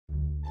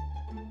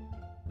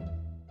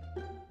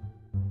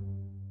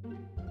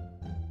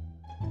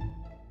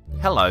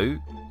Hello,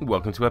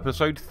 welcome to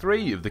episode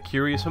 3 of the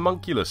Curious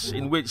Homunculus,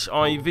 in which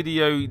I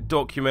video,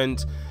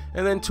 document,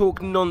 and then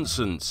talk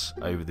nonsense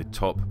over the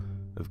top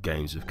of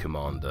games of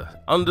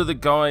Commander, under the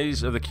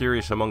guise of the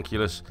Curious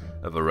Homunculus,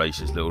 a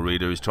voracious little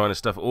reader who's trying to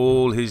stuff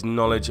all his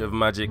knowledge of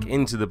magic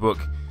into the book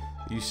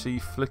you see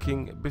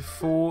flicking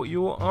before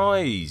your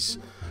eyes.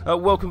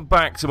 Welcome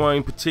back to my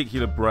own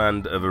particular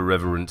brand of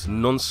irreverent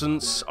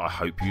nonsense. I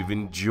hope you've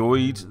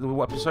enjoyed the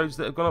episodes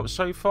that have gone up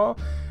so far,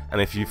 and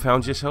if you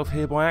found yourself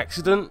here by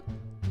accident,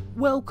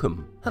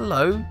 welcome,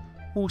 hello,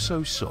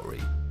 also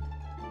sorry.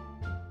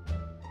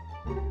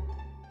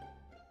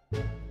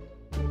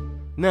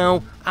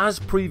 Now, as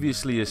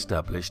previously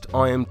established,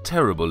 I am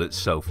terrible at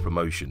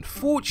self-promotion.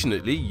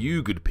 Fortunately,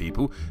 you good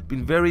people have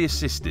been very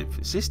assistive.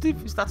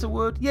 Assistive? Is that a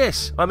word?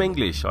 Yes, I'm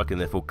English. I can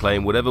therefore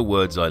claim whatever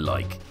words I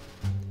like.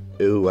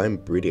 Oh, I'm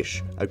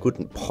British. I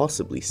couldn't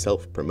possibly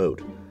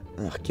self-promote.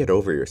 Get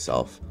over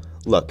yourself.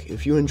 Look,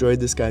 if you enjoyed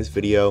this guy's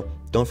video,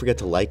 don't forget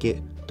to like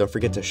it, don't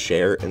forget to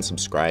share and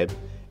subscribe,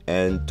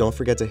 and don't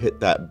forget to hit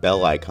that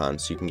bell icon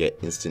so you can get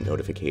instant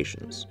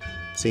notifications.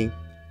 See?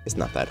 It's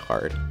not that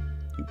hard.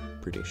 You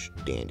British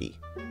dandy.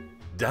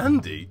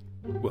 Dandy?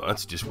 Well,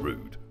 that's just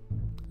rude.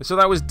 So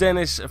that was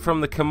Dennis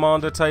from the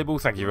Commander table.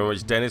 Thank you very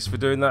much, Dennis, for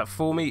doing that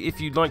for me. If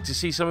you'd like to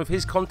see some of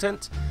his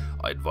content,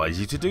 I advise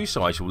you to do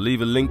so. I shall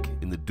leave a link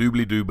in the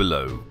doobly-doo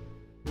below.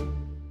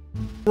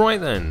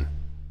 Right then,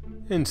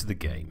 into the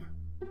game.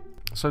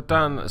 So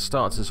Dan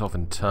starts us off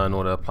in turn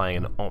order, playing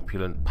an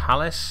opulent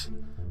palace,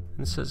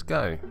 and says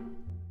go.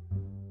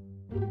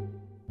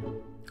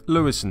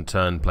 Lewis in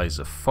turn plays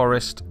a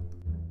forest.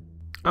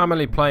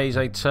 Amelie plays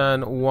a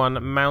turn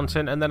 1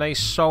 mountain and then a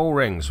soul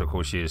ring, so of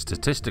course she is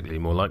statistically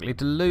more likely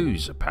to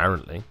lose,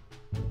 apparently.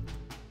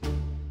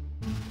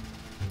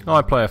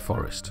 I play a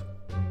forest.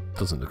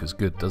 Doesn't look as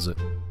good, does it?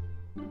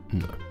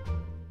 No.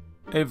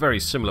 A very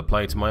similar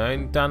play to my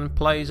own, Dan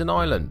plays an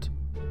island.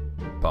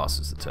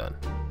 Passes the turn.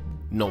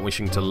 Not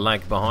wishing to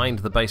lag behind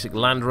the basic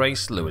land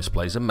race, Lewis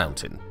plays a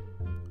mountain.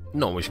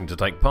 Not wishing to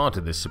take part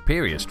in this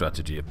superior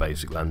strategy of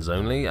basic lands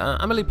only,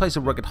 Amelie plays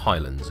a rugged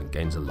highlands and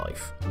gains a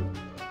life.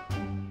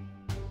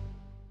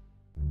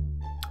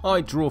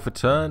 I draw for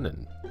turn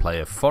and play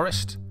a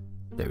forest.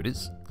 There it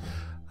is.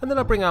 And then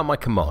I bring out my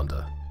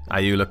commander,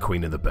 Ayula,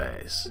 Queen of the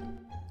Bears.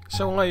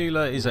 So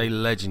Ayula is a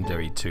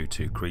legendary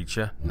 2/2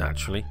 creature.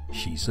 Naturally,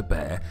 she's a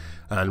bear.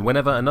 And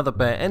whenever another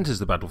bear enters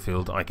the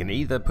battlefield, I can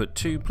either put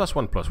 2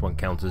 +1/+1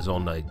 counters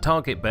on a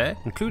target bear,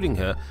 including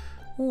her,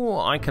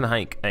 or I can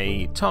make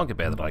a target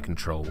bear that I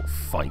control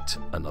fight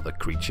another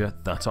creature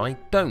that I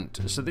don't.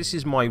 So this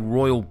is my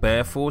Royal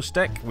Bear Force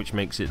deck, which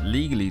makes it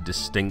legally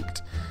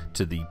distinct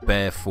to the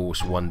Bear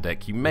Force 1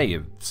 deck you may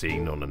have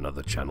seen on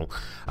another channel.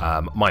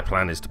 My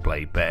plan is to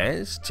play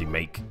bears, to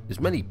make as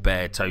many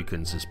bear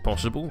tokens as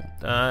possible.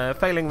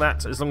 Failing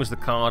that, as long as the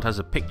card has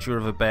a picture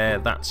of a bear,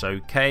 that's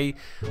okay,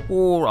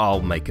 or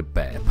I'll make a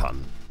bear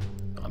pun.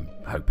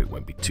 I hope it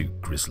won't be too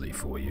grisly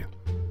for you.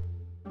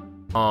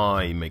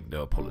 I make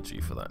no apology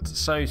for that.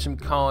 So some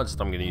cards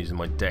that I'm going to use in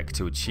my deck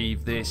to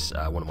achieve this.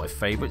 One of my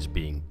favourites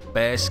being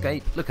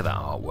Bearscape. Look at that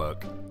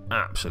artwork.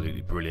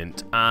 Absolutely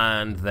brilliant.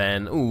 And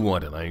then, I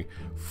don't know,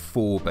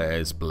 4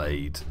 Bears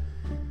Blade.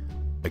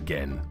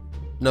 Again,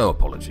 no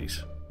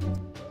apologies.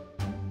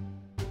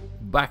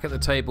 Back at the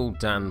table,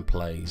 Dan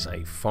plays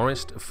a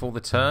forest for the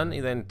turn.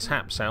 He then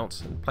taps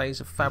out and plays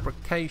a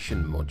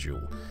fabrication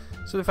module.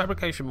 So the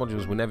fabrication module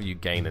is whenever you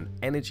gain an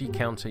energy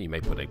counter, you may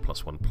put a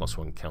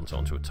 +1/+1 counter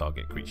onto a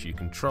target creature you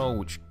control,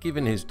 which,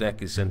 given his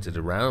deck is centered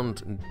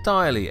around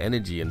entirely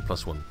energy and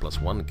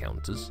 +1/+1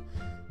 counters,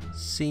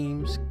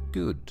 seems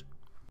good.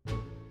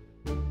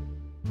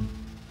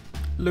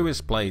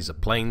 Lewis plays a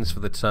Plains for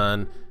the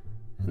turn,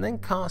 and then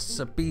casts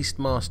a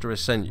Beastmaster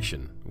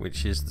Ascension,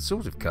 which is the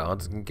sort of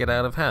card that can get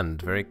out of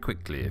hand very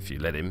quickly if you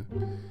let him.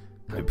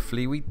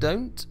 Hopefully we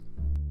don't.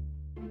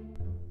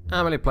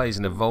 Amelie plays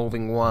an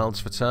Evolving Wilds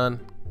for turn.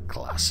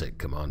 Classic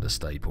Commander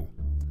staple.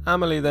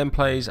 Amelie then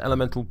plays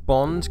Elemental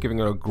Bond, giving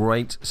her a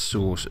great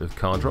source of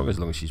card draw as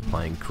long as she's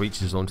playing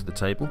creatures onto the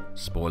table.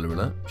 Spoiler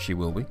alert, she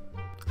will be.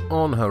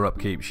 On her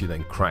upkeep, she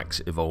then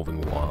cracks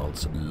Evolving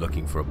Wilds,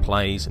 looking for a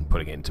plays and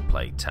putting it into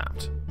play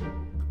tapped.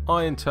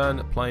 I in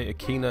turn play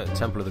Akina,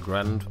 Temple of the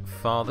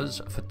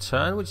Grandfathers for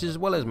turn, which as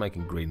well as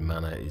making green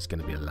mana is going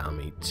to be allowing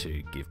me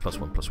to give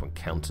 +1/+1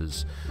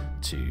 counters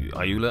to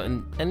Ayula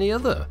and any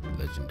other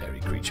legendary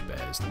creature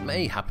bears that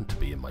may happen to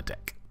be in my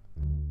deck.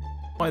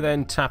 I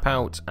then tap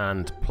out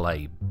and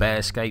play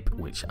Bearscape,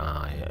 which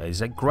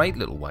is a great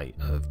little way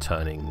of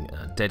turning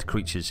dead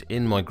creatures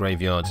in my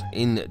graveyard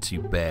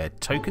into bear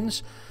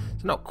tokens.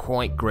 They're not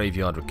quite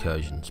graveyard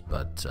recursions,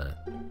 but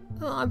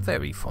I'm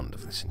very fond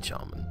of this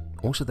enchantment.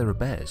 Also, there are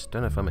bears.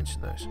 Don't know if I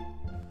mentioned those.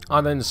 I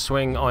then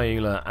swing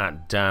Ayula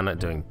at Dan,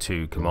 doing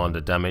 2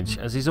 commander damage,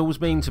 as he's always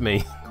been to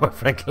me, quite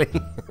frankly.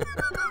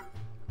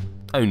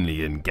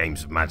 Only in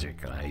games of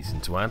Magic, I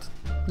hasten to add.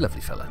 Lovely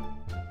fella.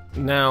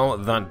 Now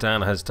that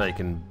Dan has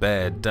taken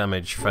bear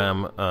damage,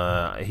 fam,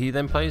 he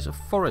then plays a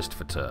forest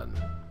for turn.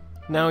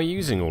 Now,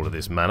 using all of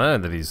this mana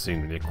that he's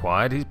soon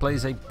acquired, he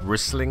plays a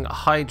Bristling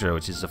Hydra,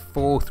 which is a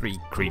 4/3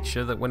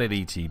 creature that when it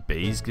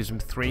ETBs gives him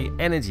 3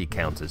 energy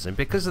counters. And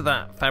because of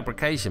that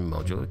fabrication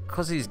module,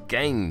 because he's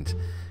gained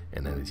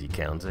an energy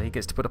counter, he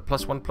gets to put a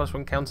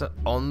 +1/+1 counter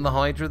on the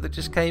Hydra that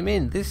just came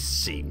in. This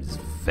seems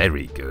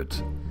very good.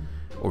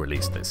 Or at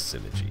least there's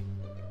synergy.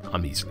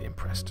 I'm easily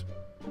impressed.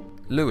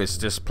 Lewis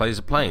just plays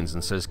a Plains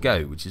and says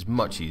go, which is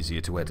much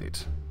easier to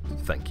edit.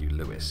 Thank you,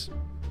 Lewis.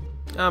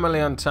 Amelie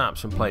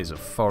untaps and plays a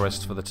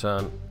Forest for the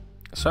turn.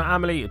 So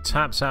Amelie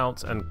taps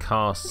out and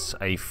casts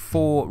a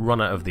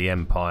Forerunner of the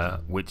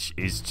Empire, which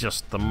is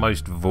just the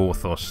most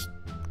Vorthos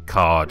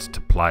card to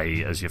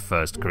play as your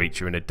first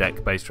creature in a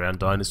deck based around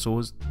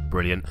dinosaurs.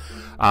 Brilliant.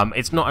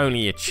 It's not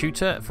only a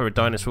tutor for a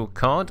dinosaur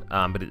card,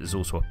 but it is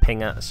also a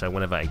pinger, so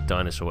whenever a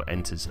dinosaur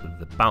enters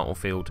the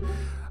battlefield,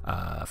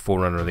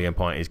 Forerunner of the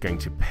Empire is going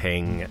to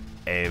ping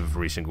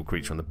every single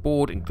creature on the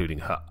board, including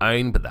her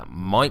own, but that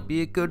might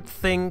be a good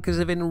thing because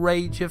of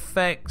enrage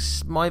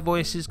effects. My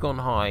voice has gone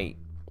high.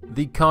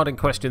 The card in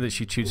question that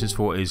she tutors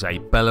for is a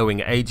Bellowing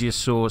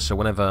Aegiosaur, so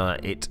whenever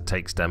it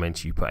takes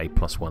damage, you put a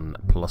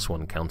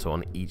 +1/+1 counter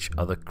on each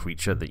other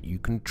creature that you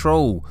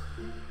control.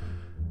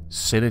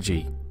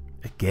 Synergy.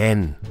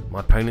 Again,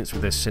 my opponents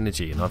with their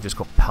synergy, and I've just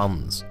got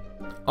puns.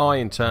 I,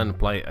 in turn,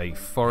 play a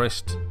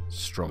Forest.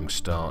 Strong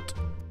start.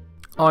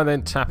 I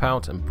then tap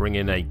out and bring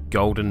in a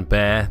Golden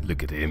Bear.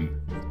 Look at him.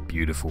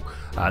 Beautiful.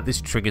 This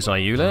triggers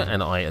Ayula,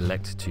 and I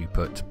elect to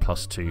put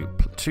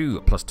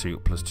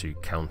 +2/+2/+2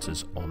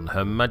 counters on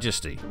Her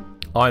Majesty.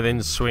 I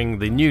then swing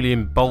the newly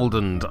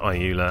emboldened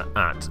Ayula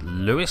at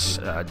Lewis,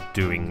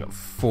 doing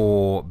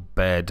 4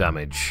 bear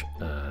damage.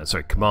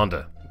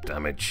 Commander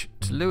damage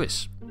to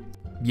Lewis.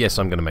 Yes,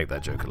 I'm going to make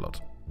that joke a lot.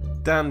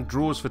 Dan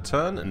draws for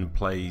turn and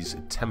plays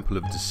Temple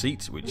of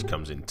Deceit, which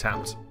comes in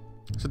tapped.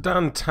 So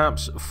Dan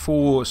taps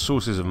 4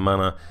 sources of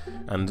mana,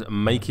 and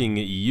making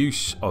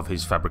use of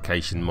his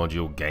fabrication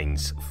module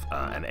gains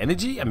an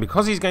energy, and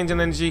because he's gained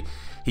an energy,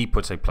 he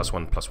puts a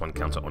 +1/+1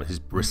 counter on his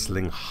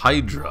Bristling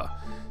Hydra.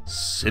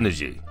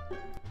 Synergy.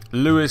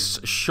 Lewis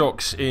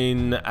shocks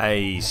in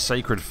a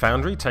Sacred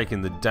Foundry,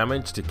 taking the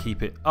damage to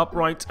keep it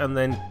upright, and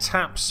then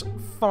taps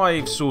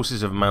 5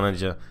 sources of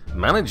manager.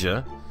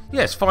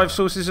 Yes, 5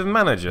 sources of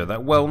manager,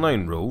 that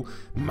well-known rule.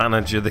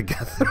 Manager the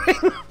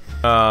Gathering.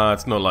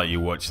 It's not like you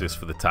watch this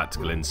for the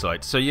tactical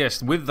insight. So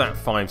yes, with that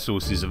 5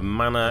 sources of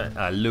mana,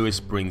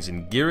 Lewis brings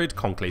in Ghired,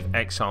 Conclave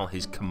Exile,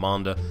 his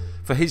commander,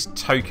 for his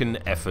token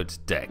effort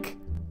deck.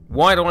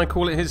 Why do I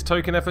call it his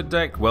token effort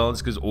deck? Well,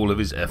 it's because all of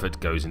his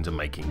effort goes into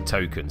making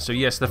tokens. So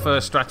yes, the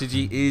first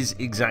strategy is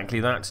exactly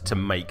that, to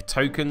make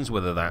tokens,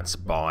 whether that's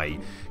by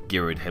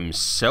Ghired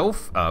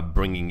himself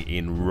bringing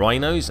in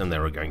rhinos, and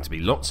there are going to be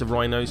lots of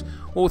rhinos,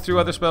 or through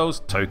other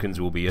spells,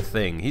 tokens will be a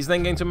thing. He's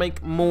then going to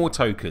make more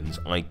tokens.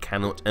 I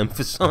cannot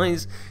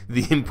emphasize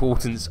the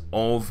importance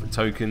of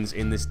tokens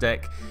in this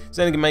deck. He's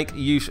then going to make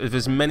use of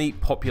as many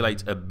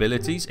populate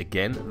abilities,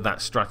 again, that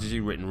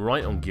strategy written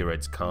right on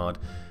Ghired's card,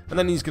 and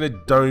then he's going to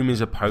dome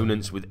his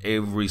opponents with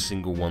every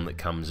single one that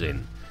comes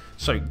in.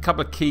 So a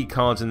couple of key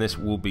cards in this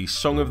will be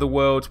Song of the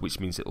World,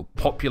 which means it will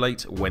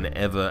populate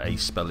whenever a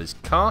spell is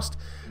cast,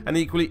 and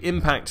equally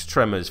Impact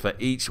Tremors. For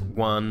each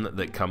one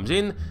that comes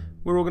in,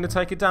 we're all going to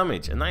take a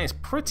damage, and that is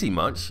pretty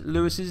much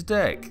Lewis's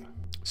deck.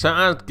 So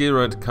as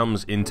Ghired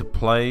comes into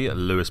play,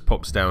 Lewis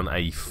pops down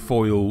a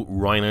foil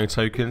Rhino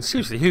token.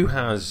 Seriously, who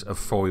has a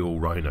foil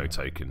Rhino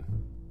token?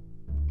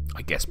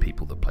 I guess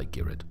people that play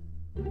Ghired.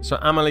 So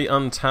Amelie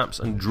untaps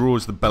and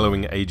draws the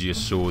Bellowing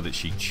Aegiosaur that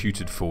she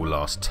tutored for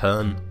last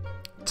turn.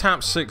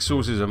 Taps 6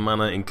 sources of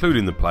mana,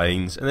 including the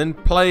Plains, and then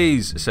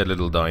plays said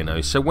little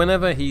dino. So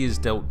whenever he is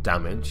dealt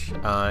damage,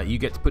 you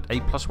get to put a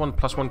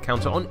 +1/+1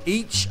 counter on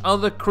each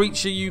other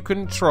creature you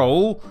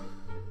control.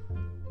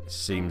 It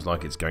seems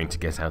like it's going to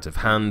get out of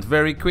hand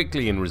very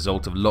quickly in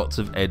result of lots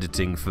of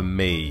editing for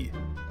me.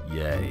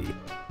 Yay.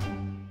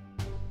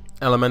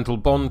 Elemental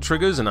Bond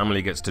triggers, and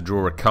Amelie gets to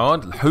draw a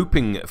card,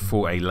 hoping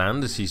for a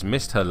land as she's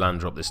missed her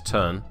land drop this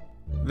turn.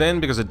 Then,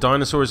 because a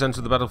dinosaur has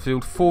entered the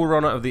battlefield,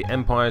 Forerunner of the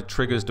Empire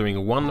triggers,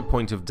 doing 1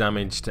 point of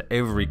damage to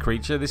every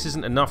creature. This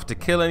isn't enough to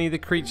kill any of the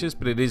creatures,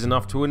 but it is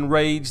enough to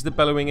enrage the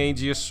Bellowing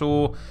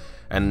Aegiosaur,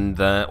 and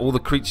all the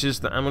creatures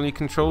that Amelie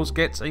controls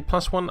gets a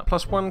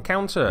 +1/+1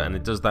 counter, and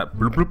it does that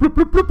bloop, bloop, bloop,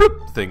 bloop, bloop,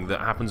 bloop thing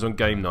that happens on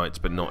game nights,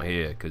 but not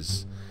here,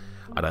 because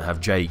I don't have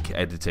Jake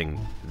editing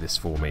this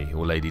for me,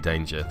 or Lady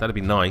Danger. That'd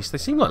be nice. They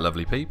seem like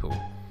lovely people.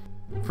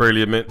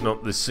 Freely admit,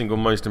 not the single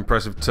most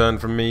impressive turn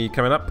from me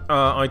coming up.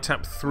 I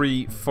tap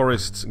 3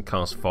 forests and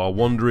cast Far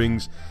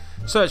Wanderings.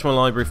 Search my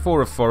library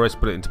for a forest,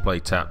 put it into play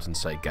tapped, and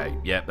say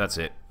go. Yep, that's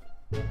it.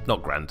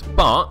 Not grand,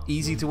 but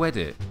easy to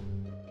edit.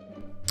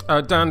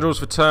 Dan draws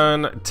for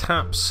turn,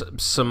 taps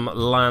some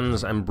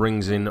lands, and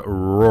brings in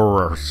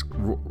Rolesk,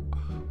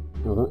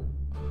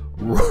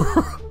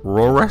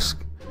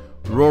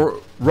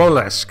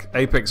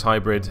 Apex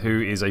Hybrid,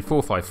 who is a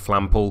 4/5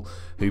 Flample,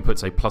 who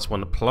puts a two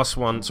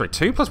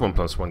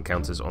 +1/+1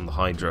 counters on the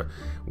Hydra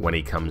when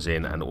he comes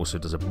in, and also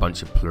does a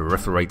bunch of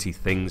proliferatey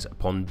things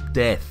upon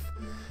death.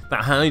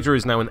 That Hydra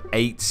is now an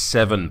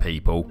 8-7,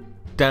 people.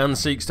 Dan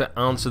seeks to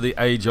answer the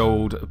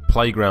age-old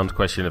playground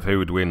question of who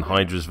would win,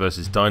 Hydras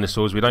versus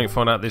dinosaurs. We don't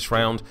find out this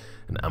round,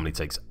 and Amelie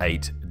takes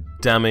 8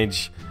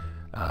 damage.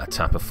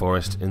 Tap a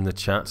forest in the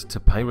chat to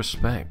pay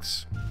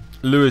respects.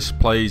 Lewis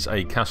plays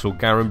a Castle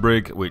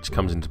Garenbrig, which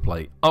comes into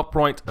play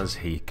upright as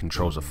he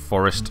controls a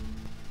forest.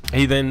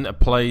 He then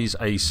plays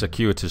a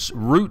circuitous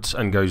route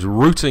and goes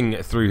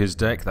rooting through his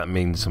deck. That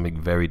means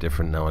something very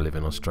different now I live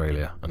in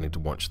Australia. I need to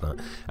watch that.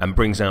 And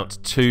brings out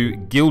 2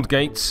 Guild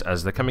Gates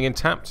as they're coming in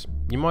tapped.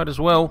 You might as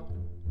well.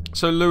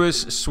 So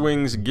Lewis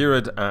swings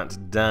Ghired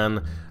at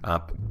Dan,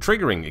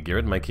 triggering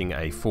Ghired, making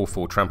a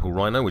 4-4 Trample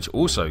Rhino, which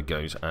also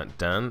goes at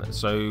Dan.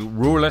 So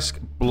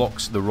Ruralesk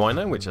blocks the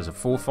Rhino, which has a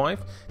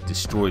 4-5,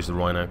 destroys the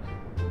Rhino.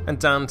 And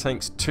Dan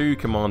takes 2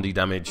 commandy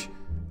damage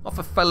off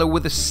a fellow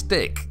with a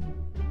stick.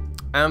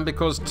 And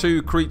because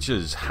 2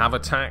 creatures have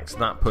attacked,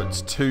 that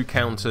puts 2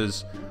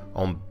 counters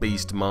on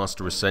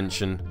Beastmaster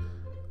Ascension,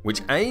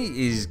 which A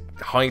is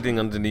hiding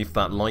underneath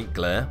that light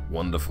glare,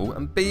 wonderful,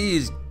 and B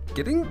is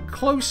getting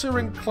closer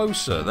and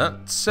closer.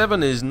 That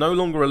 7 is no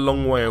longer a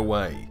long way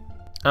away.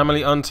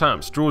 Amelie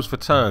untaps, draws for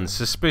turn,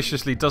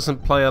 suspiciously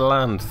doesn't play a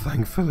land,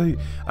 thankfully,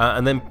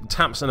 and then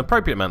taps an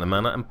appropriate amount of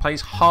mana and plays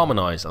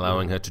Harmonize,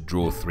 allowing her to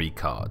draw 3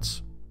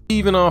 cards.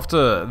 Even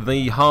after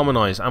the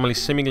Harmonize, Amelie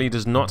seemingly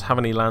does not have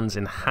any lands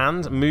in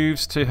hand,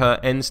 moves to her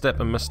end step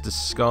and must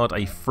discard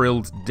a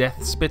Frilled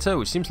Death Spitter,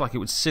 which seems like it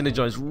would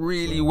synergize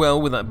really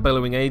well with that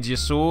Bellowing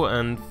Aegiosaur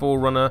and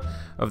Forerunner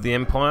of the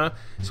Empire,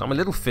 so I'm a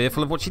little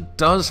fearful of what she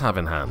does have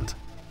in hand.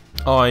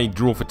 I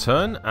draw for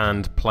turn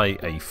and play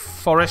a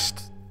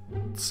Forest.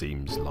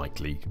 Seems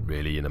likely,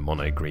 really, in a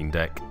mono green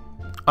deck.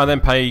 I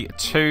then pay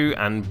 2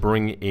 and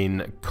bring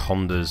in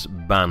Konda's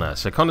Banner.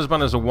 So Konda's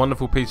Banner is a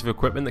wonderful piece of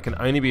equipment that can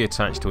only be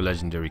attached to a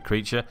legendary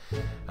creature,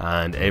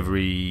 and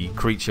every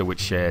creature which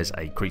shares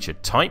a creature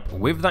type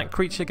with that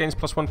creature gains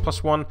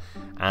 +1/+1,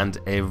 and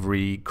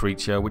every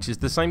creature which is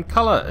the same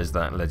colour as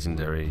that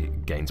legendary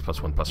gains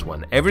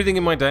 +1/+1. Everything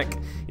in my deck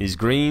is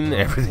green,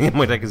 everything in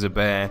my deck is a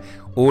bear.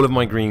 All of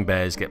my green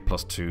bears get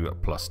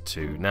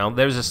 +2/+2. Now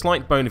there is a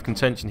slight bone of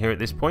contention here at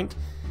this point,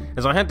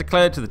 as I had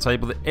declared to the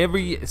table that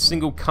every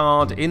single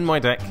card in my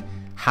deck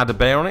had a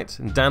bear on it,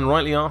 and Dan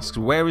rightly asks,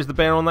 where is the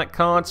bear on that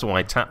card? So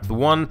I tap the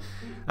 1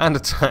 and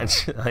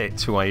attach it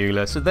to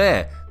Ayula. So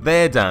there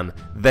Dan,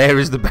 there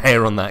is the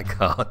bear on that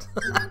card.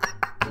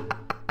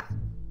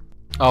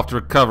 After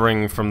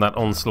recovering from that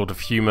onslaught of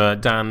humour,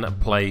 Dan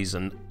plays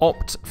an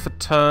Opt for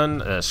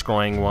turn,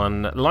 scrying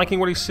 1, liking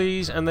what he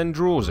sees, and then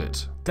draws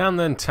it. Dan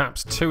then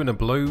taps 2 and a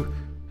blue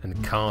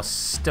and casts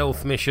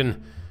Stealth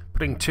Mission,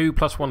 putting 2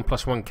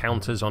 +1/+1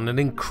 counters on an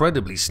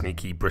incredibly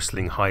sneaky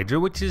bristling Hydra,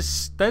 which is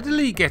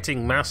steadily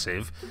getting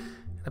massive.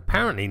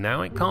 Apparently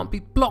now it can't be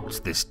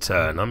blocked this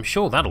turn. I'm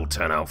sure that'll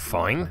turn out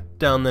fine.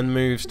 Dan then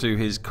moves to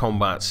his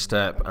combat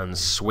step and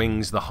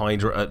swings the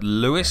Hydra at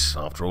Lewis.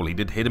 After all, he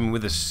did hit him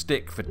with a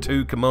stick for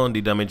 2 commandy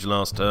damage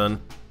last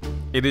turn.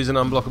 It is an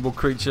unblockable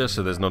creature,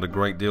 so there's not a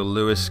great deal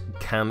Lewis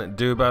can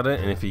do about it,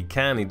 and if he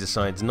can, he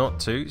decides not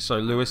to, so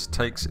Lewis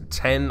takes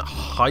 10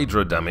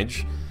 Hydra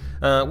damage.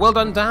 Well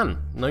done, Dan.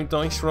 No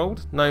dice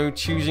rolled, no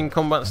choosing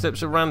combat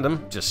steps at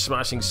random, just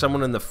smashing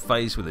someone in the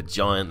face with a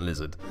giant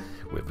lizard.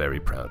 We're very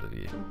proud of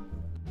you.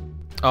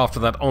 After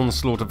that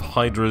onslaught of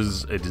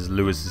Hydras, it is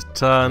Lewis's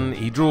turn.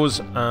 He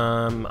draws,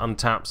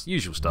 untaps,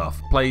 usual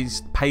stuff,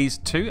 pays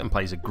 2 and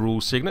plays a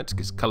Gruul Signet,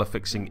 because colour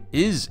fixing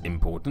is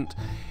important.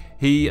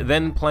 He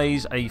then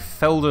plays a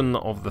Felden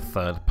of the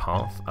Third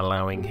Path,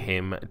 allowing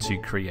him to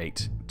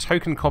create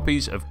token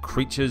copies of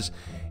creatures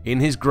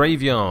in his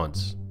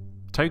graveyards.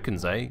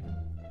 Tokens, eh?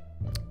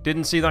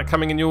 Didn't see that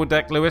coming in your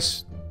deck,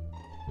 Lewis.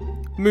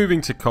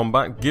 Moving to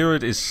combat,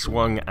 Ghired is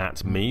swung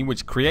at me,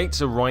 which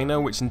creates a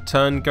Rhino, which in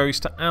turn goes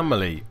to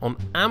Amelie. On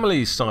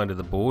Amelie's side of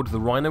the board, the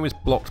Rhino is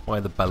blocked by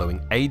the Bellowing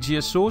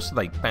Aegiosaur, so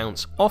they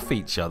bounce off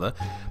each other,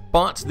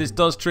 but this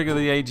does trigger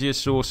the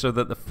Aegiosaur so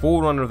that the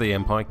Forerunner of the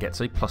Empire gets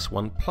a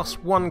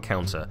 +1/+1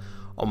 counter.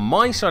 On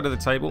my side of the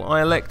table,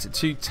 I elect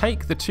to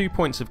take the 2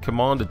 points of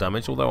commander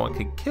damage, although I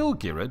could kill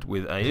Ghired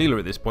with Ayula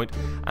at this point,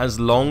 as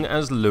long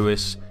as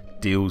Lewis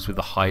deals with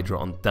the Hydra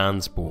on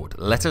Dan's board.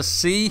 Let us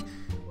see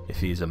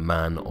if he is a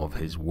man of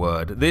his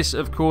word. This,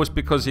 of course,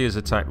 because he is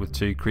attacked with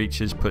 2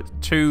 creatures, put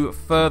 2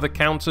 further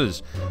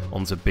counters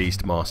onto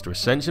Beastmaster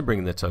Ascension,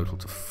 bringing the total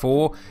to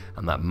 4,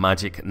 and that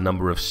magic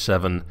number of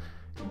 7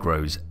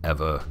 grows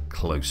ever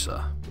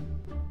closer.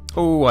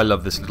 Oh, I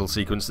love this little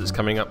sequence that's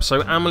coming up. So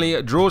Amelie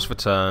draws for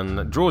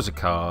turn, draws a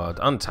card,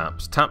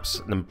 untaps,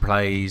 taps, and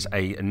plays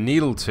a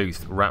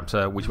Needletooth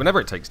Raptor, which whenever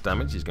it takes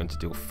damage is going to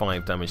deal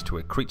 5 damage to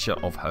a creature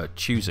of her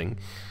choosing.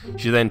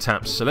 She then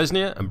taps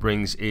Selesnya and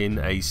brings in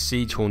a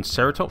Siegehorn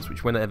Ceratops,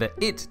 which whenever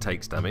it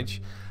takes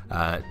damage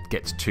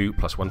gets 2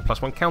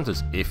 +1/+1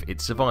 counters if it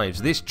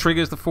survives. This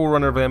triggers the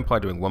Forerunner of the Empire,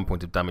 doing 1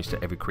 point of damage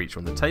to every creature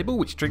on the table,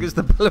 which triggers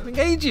the Bellowing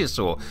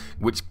Aegiosaur,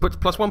 which puts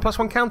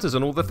 +1/+1 counters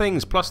on all the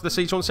things, plus the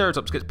Siegehorn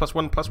Ceratops gets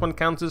 +1/+1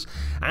 counters,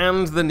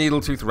 and the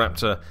Needletooth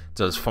Raptor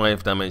does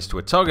 5 damage to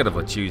a target of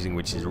her choosing,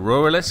 which is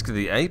Ruralesk,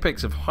 the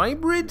apex of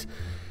Hybrid.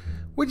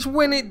 which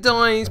when it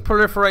dies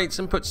proliferates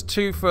and puts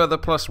 2 further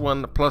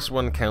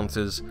 +1/+1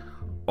 counters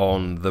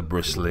on the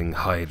bristling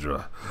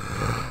Hydra.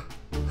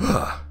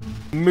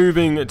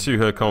 Moving to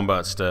her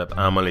combat step,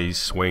 Amelie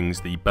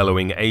swings the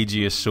bellowing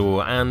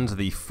Aegiosaur and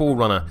the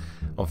Forerunner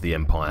of the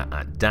Empire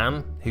at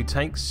Dan, who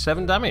takes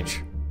 7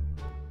 damage.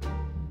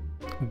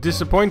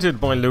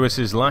 Disappointed by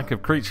Lewis's lack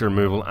of creature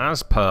removal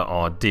as per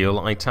our deal,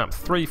 I tap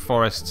 3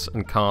 forests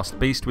and cast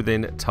Beast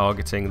Within,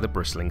 targeting the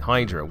bristling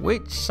Hydra,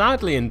 which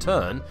sadly in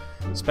turn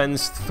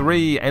spends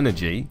 3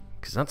 energy,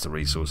 because that's a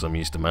resource I'm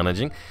used to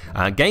managing,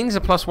 gains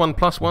a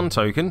 +1/+1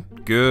 token,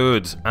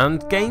 good,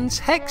 and gains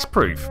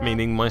hexproof,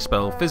 meaning my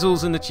spell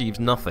fizzles and achieves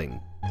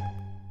nothing.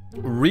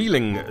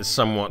 Reeling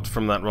somewhat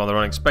from that rather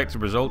unexpected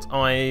result,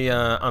 I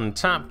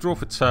untap, draw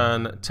for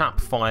turn, tap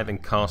 5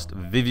 and cast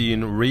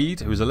Vivian Reed,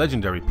 who is a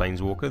legendary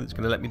planeswalker that's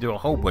going to let me do a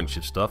whole bunch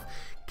of stuff.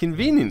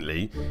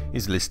 Conveniently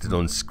is listed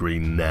on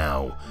screen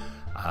now.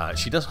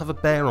 She does have a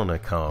bear on her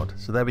card,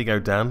 so there we go,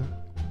 Dan.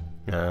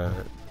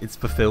 It's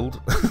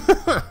fulfilled.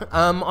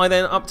 I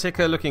then uptick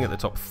her, looking at the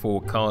top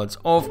 4 cards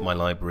of my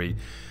library.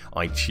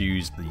 I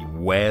choose the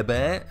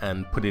Werebear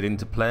and put it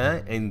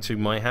into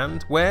my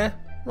hand. Where?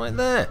 Right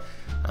there.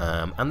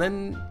 And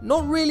then,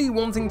 not really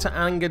wanting to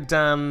anger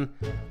Dan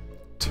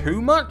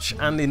too much,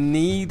 and in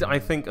need, I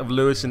think, of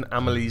Lewis and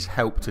Amelie's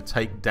help to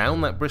take down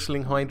that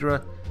bristling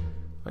Hydra,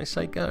 I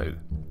say go.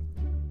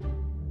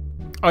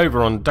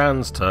 Over on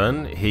Dan's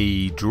turn,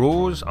 he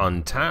draws,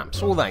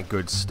 untaps, all that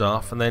good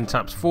stuff, and then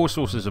taps 4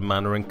 sources of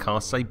mana and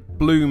casts a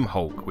Bloom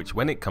Hulk, which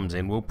when it comes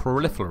in will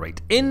proliferate.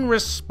 In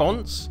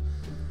response,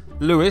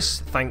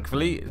 Lewis,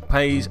 thankfully,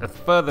 pays a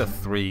further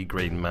 3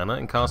 green mana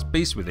and casts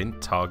Beast Within,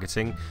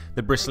 targeting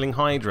the bristling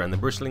Hydra, and the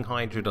bristling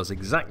Hydra does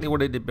exactly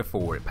what it did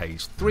before. It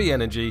pays 3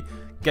 energy,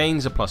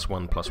 gains a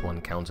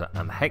 +1/+1 counter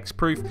and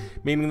hexproof,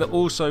 meaning that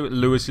also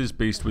Lewis's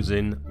Beast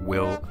Within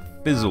will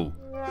fizzle.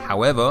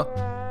 However,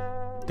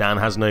 Dan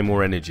has no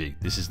more energy.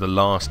 This is the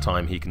last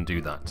time he can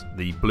do that.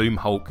 The Bloom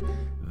Hulk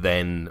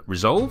then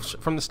resolves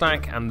from the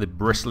stack, and the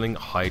bristling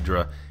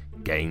Hydra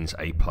gains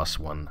a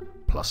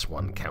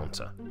 +1/+1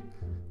 counter.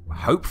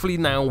 Hopefully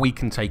now we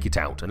can take it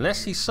out,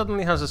 unless he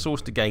suddenly has a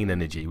source to gain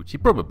energy, which he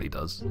probably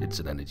does. It's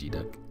an energy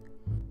deck.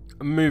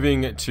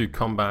 Moving to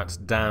combat,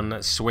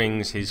 Dan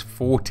swings his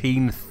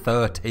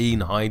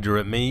 14/13 Hydra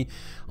at me.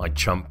 I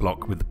chump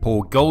block with the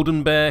poor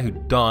Golden Bear, who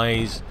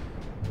dies,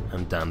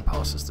 and Dan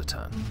passes the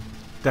turn.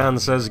 Dan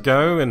says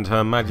go, and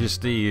Her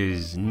Majesty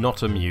is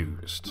not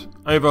amused.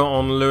 Over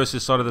on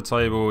Lewis's side of the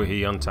table,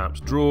 he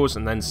untaps, draws,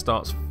 and then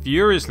starts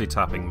furiously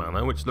tapping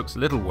mana, which looks a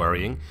little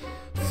worrying.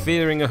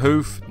 Fearing a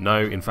hoof?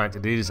 No, in fact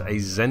it is a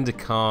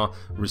Zendikar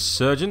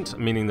Resurgent,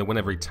 meaning that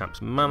whenever he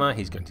taps mana,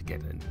 he's going to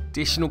get an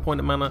additional point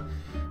of mana,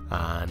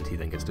 and he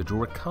then gets to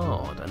draw a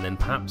card, and then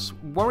perhaps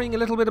worrying a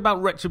little bit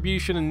about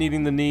Retribution and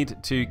needing the need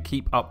to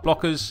keep up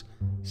blockers,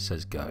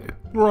 says go.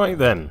 Right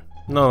then.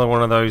 Another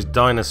one of those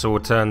dinosaur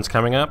turns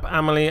coming up.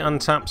 Amelie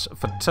untaps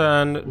for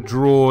turn,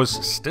 draws,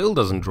 still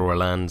doesn't draw a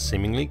land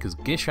seemingly because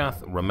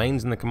Gishath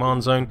remains in the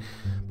command zone.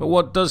 But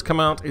what does come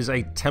out is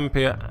a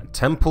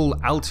Temple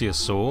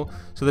Altisaur.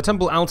 So the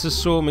Temple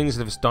Altisaur means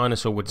that if this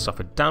dinosaur would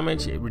suffer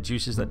damage, it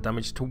reduces that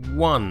damage to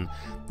 1.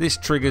 This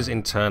triggers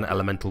in turn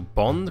Elemental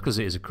Bond because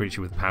it is a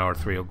creature with power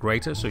 3 or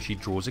greater, so she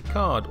draws a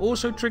card.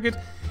 Also triggered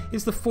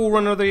is the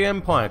Forerunner of the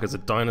Empire because the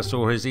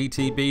dinosaur has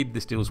ETB'd.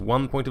 This deals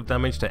 1 point of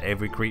damage to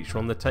every creature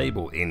on the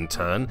table. In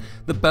turn,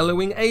 the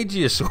Bellowing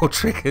Aegiosaur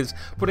triggers,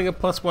 putting a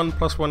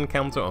 +1/+1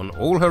 counter on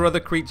all her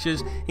other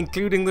creatures,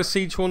 including the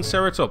Siege-Horn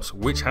Ceratops,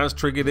 which has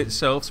triggered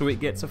itself, so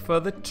it gets a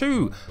further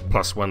 2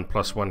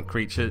 +1/+1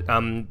 creature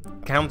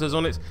counters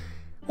on it.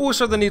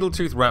 Also the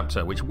Needletooth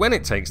Raptor, which when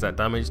it takes that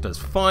damage does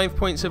 5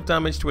 points of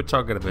damage to a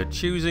target of her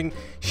choosing.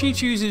 She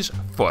chooses,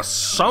 for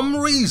some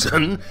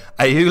reason,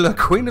 Ayula,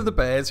 Queen of the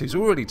Bears, who's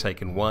already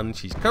taken 1.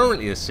 She's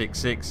currently a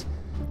 6/6,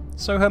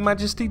 so Her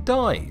Majesty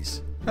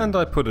dies, and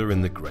I put her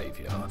in the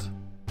graveyard.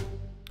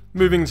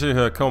 Moving to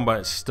her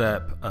combat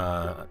step,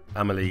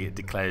 Amelie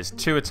declares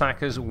 2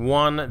 attackers,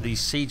 1 the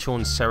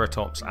Siege-Horn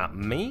Ceratops at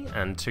me,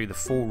 and 2 the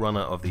Forerunner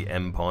of the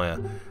Empire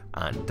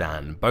at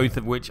Dan, both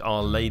of which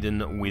are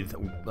laden with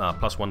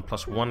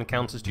 +1/+1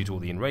 counters due to all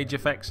the enrage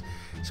effects.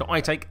 So I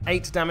take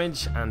 8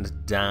 damage and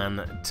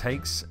Dan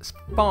takes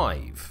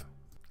 5.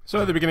 So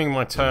at the beginning of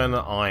my turn,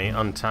 I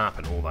untap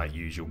and all that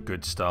usual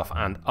good stuff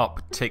and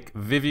uptick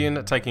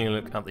Vivian, taking a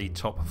look at the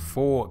top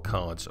 4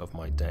 cards of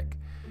my deck,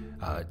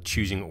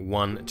 choosing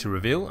 1 to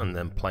reveal and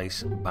then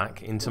place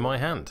back into my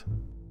hand.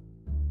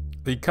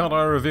 The card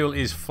I reveal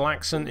is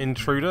Flaxen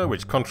Intruder,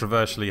 which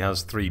controversially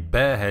has 3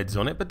 bear heads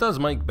on it, but does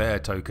make bear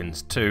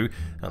tokens too,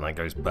 and that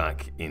goes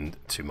back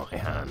into my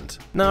hand.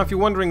 Now, if you're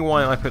wondering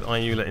why I put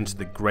Ayula into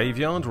the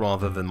graveyard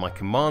rather than my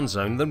command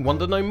zone, then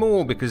wonder no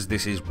more, because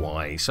this is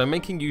why. So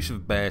making use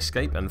of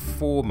Bearscape and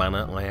 4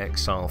 mana, I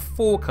exile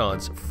 4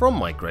 cards from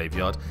my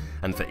graveyard,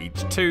 and for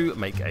each 2,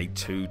 make a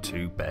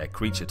 2/2 bear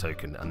creature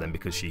token, and then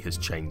because she has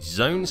changed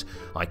zones,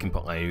 I can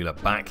put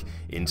Ayula back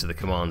into the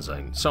command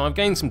zone. So I've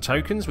gained some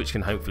tokens, which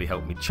can hopefully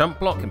helped me chump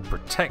block and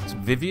protect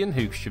Vivian,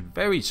 who should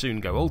very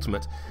soon go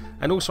ultimate.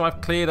 And also I've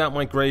cleared out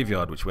my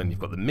graveyard, which when you've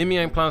got the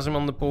Mimeoplasm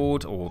on the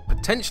board, or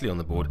potentially on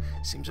the board,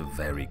 seems a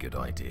very good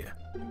idea.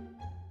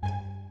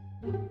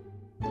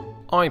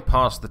 I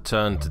pass the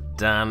turn to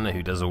Dan,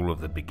 who does all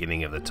of the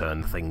beginning of the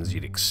turn things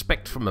you'd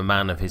expect from a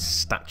man of his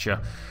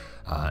stature.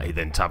 He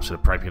then taps an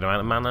appropriate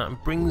amount of mana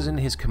and brings in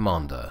his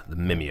commander, the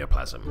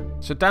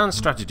Mimeoplasm. So Dan's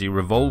strategy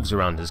revolves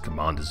around his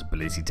commander's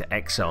ability to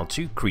exile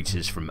 2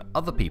 creatures from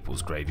other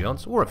people's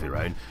graveyards, or of your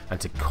own, and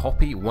to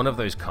copy one of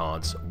those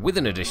cards with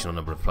an additional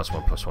number of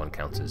 +1/+1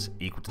 counters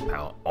equal to the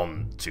power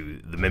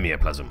onto the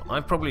Mimeoplasm.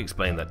 I've probably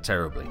explained that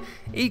terribly.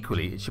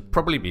 Equally, it should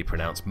probably be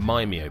pronounced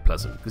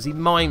Mimeoplasm, because he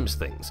mimes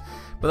things,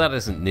 but that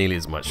isn't nearly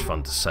as much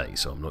fun to say,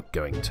 so I'm not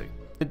going to.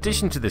 In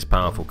addition to this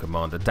powerful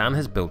commander, Dan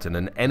has built in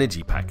an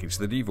energy package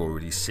that you've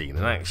already seen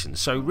in action.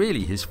 So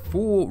really, his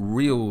 4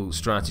 real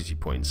strategy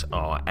points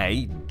are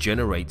A,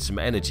 generate some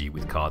energy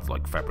with cards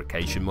like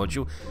Fabrication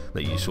Module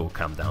that you saw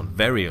come down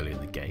very early in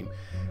the game.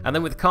 And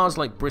then with cards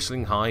like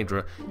Bristling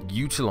Hydra,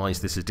 utilise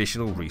this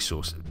additional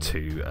resource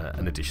to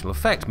an additional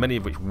effect, many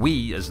of which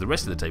we, as the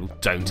rest of the table,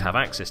 don't have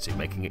access to,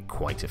 making it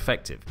quite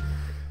effective.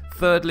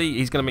 Thirdly,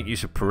 he's going to make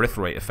use of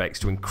proliferate effects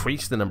to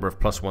increase the number of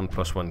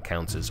 +1/+1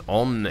 counters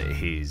on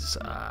his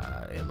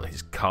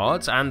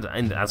cards, and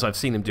as I've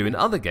seen him do in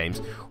other games,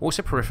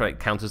 also proliferate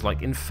counters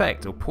like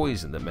Infect or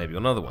Poison that may be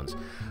on other ones.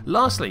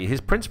 Lastly,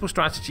 his principal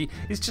strategy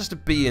is just to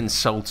be in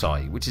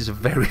Sultai, which is a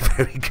very,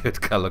 very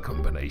good colour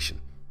combination.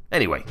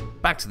 Anyway,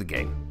 back to the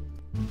game.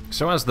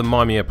 So as the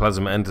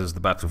Mimeoplasm enters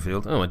the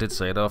battlefield, I did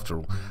say it after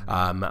all,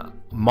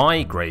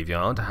 my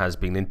graveyard has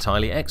been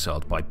entirely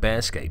exiled by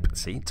Bearscape.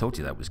 See, told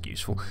you that was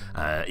useful.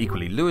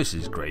 Equally,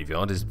 Lewis's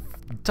graveyard is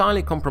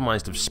entirely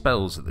compromised of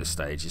spells at this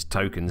stage. His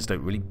tokens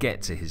don't really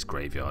get to his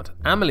graveyard.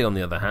 Amelie, on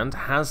the other hand,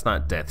 has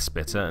that Death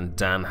Spitter, and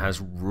Dan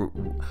has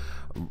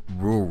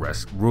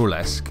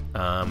Rulesque,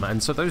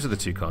 and so those are the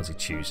 2 cards he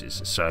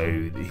chooses.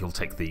 So he'll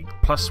take the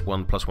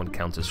 +1/+1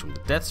 counters from the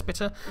Death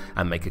Spitter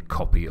and make a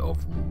copy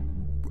of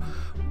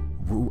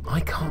I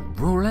can't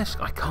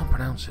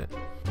pronounce it.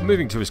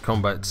 Moving to his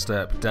combat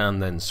step, Dan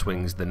then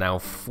swings the now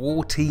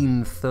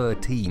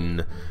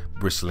 14/13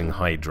 Bristling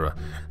Hydra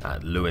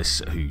at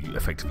Lewis, who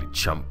effectively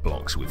chump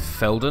blocks with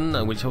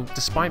Felden, which,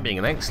 despite being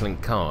an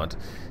excellent card,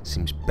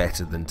 seems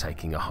better than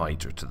taking a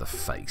Hydra to the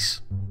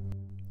face.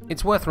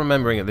 It's worth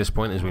remembering at this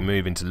point, as we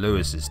move into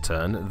Lewis's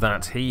turn,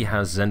 that he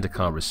has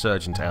Zendikar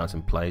Resurgent out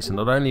in place, and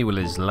not only will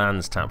his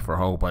lands tap for a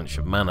whole bunch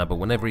of mana, but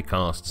whenever he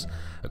casts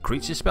a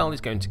creature spell, he's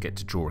going to get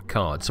to draw a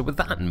card. So with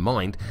that in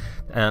mind,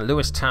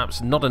 Lewis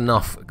taps not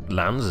enough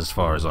lands as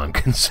far as I'm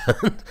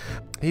concerned.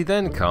 He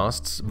then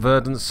casts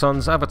Verdant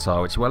Sun's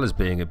Avatar, which, well as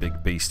being a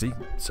big beastie,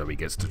 so he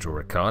gets to draw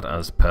a card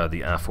as per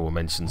the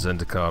aforementioned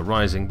Zendikar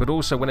Rising, but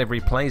also whenever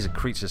he plays a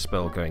creature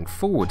spell going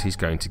forward, he's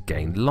going to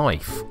gain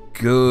life.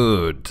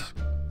 Good.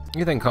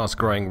 He then casts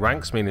Growing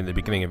Ranks, meaning at the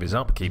beginning of his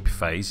upkeep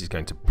phase he's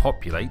going to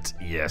populate.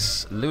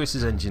 Yes,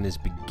 Lewis's engine is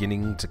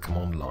beginning to come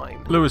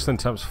online. Lewis then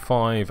taps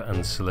 5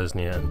 and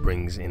Selesnya and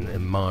brings in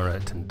Imara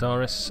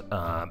Tendaris,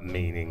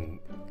 meaning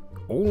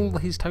all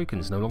his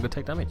tokens no longer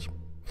take damage.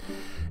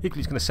 Equally,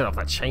 he's going to set off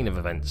that chain of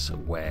events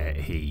where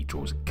he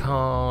draws a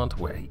card,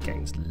 where he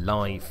gains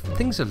life.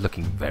 Things are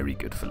looking very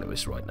good for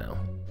Lewis right now.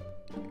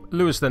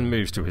 Lewis then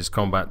moves to his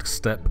combat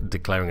step,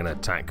 declaring an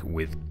attack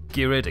with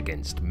Ghired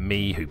against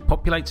me, who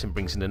populates and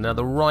brings in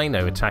another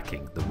Rhino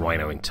attacking. The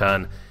Rhino in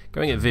turn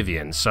going at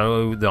Vivian,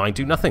 so I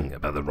do nothing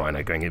about the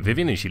Rhino going at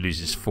Vivian, and she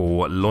loses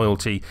 4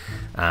 loyalty,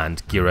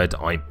 and Ghired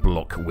I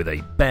block with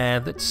a bear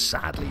that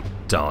sadly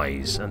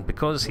dies, and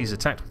because he's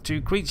attacked with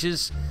 2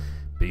 creatures,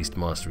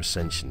 Beastmaster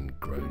Ascension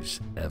grows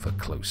ever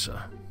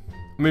closer.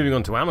 Moving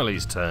on to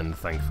Amelie's turn,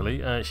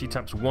 thankfully, she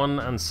taps 1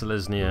 and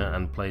Selesnya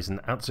and plays an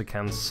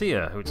Atsukan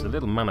Seer, who is a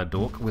little mana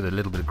dork with a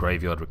little bit of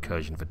graveyard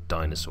recursion for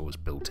dinosaurs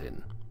built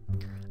in.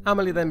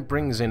 Amelie then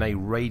brings in a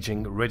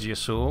Raging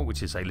Regiosaur,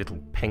 which is a little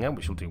pinger,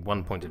 which will do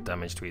 1 point of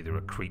damage to either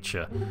a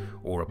creature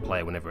or a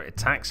player whenever it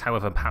attacks.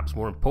 However, perhaps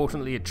more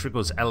importantly, it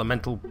triggers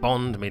Elemental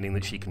Bond, meaning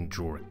that she can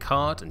draw a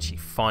card, and she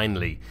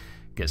finally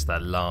gets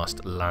that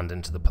last land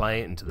into the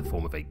play, into the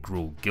form of a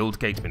Gruul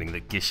Guildgate, meaning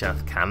that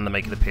Gishath can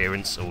make an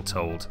appearance, all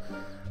told,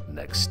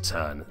 next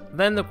turn.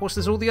 Then, of course,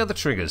 there's all the other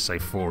triggers, say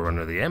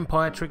Forerunner of the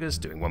Empire triggers,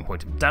 doing 1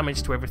 point of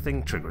damage to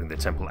everything, triggering the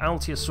Temple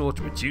Altiosaur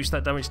to reduce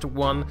that damage to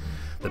 1,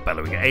 the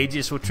Bellowing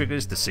Aegiosaur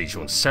triggers, the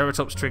Siegehorn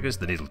Ceratops triggers,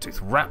 the Needletooth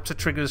Raptor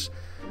triggers,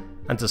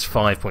 and does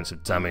 5 points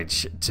of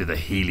damage to the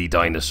Healy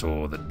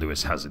Dinosaur that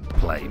Lewis has in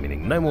play,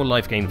 meaning no more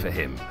life gain for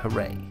him.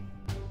 Hooray!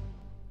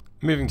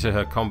 Moving to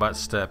her combat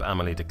step,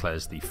 Amelie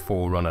declares the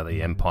Forerunner of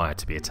the Empire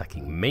to be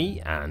attacking me,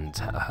 and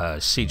her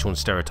Siegehorn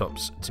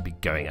Ceratops to be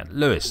going at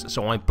Lewis.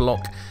 So I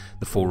block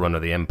the Forerunner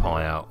of the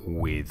Empire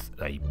with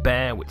a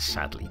bear, which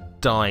sadly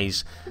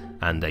dies,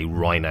 and a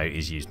Rhino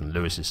is used on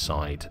Lewis's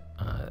side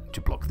to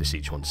block the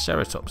Siegehorn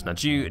Ceratops. Now,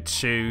 due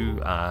to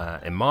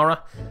Imara,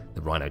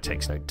 the Rhino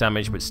takes no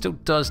damage, but still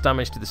does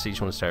damage to the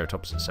Siegehorn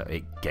Ceratops, so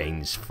it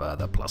gains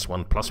further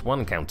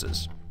 +1/+1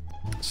 counters.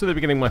 So at the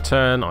beginning of my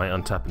turn, I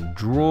untap and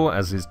draw,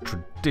 as is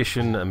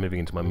tradition, and moving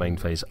into my main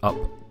phase,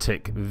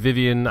 uptick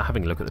Vivian.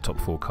 Having a look at the top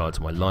 4 cards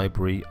of my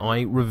library,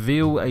 I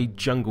reveal a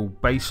Jungle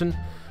Basin,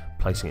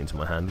 placing it into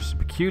my hand, which is a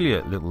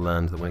peculiar little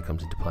land that when it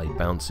comes into play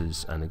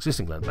bounces an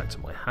existing land back to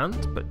my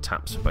hand, but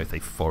taps both a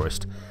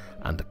forest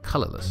and a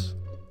colourless.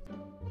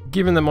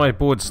 Given that my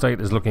board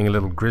state is looking a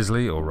little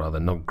grisly, or rather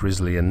not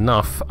grisly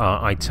enough,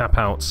 I tap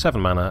out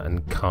 7 mana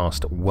and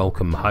cast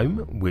Welcome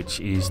Home, which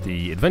is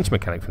the adventure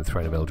mechanic from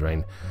Throne of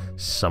Eldraine,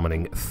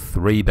 summoning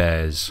 3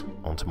 bears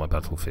onto my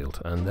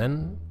battlefield, and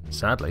then,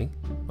 sadly,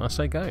 I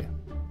say go.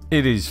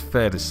 It is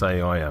fair to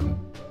say I am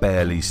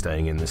barely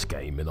staying in this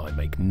game, and I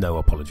make no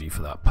apology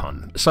for that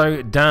pun.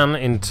 So Dan,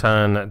 in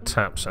turn,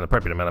 taps an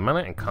appropriate amount of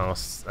mana and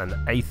casts an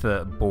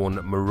Aether-born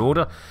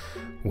Marauder,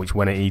 which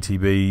when it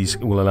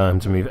ETBs will allow him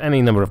to move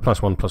any number of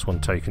 +1/+1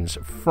 tokens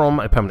from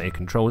a permanent he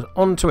controls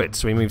onto it.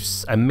 So he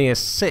moves a mere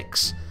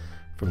 6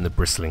 from the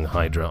Bristling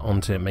Hydra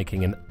onto it,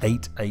 making an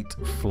 8/8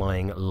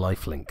 flying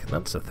lifelink.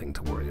 That's a thing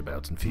to worry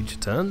about in future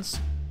turns.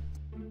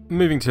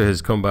 Moving to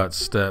his combat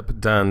step,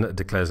 Dan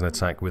declares an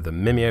attack with a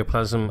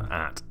Mimeoplasm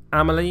at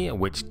Amelie,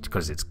 which,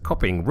 because it's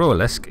copying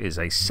Royalesque, is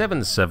a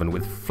 7/7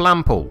 with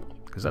Flample,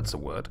 because that's a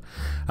word.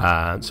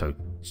 So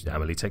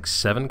Amelie takes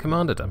 7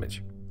 commander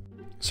damage.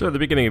 So at the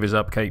beginning of his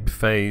upkeep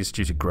phase,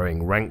 due to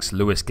growing ranks,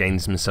 Lewis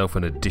gains himself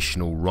an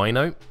additional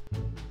Rhino.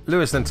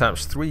 Lewis then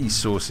taps 3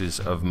 sources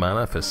of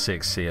mana for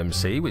 6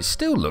 CMC, which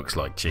still looks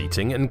like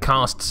cheating, and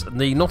casts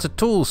the not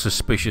at all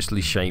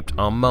suspiciously shaped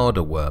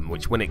Armada Worm,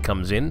 which when it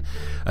comes in,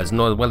 as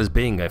well as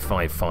being a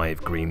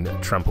 5/5 green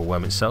trample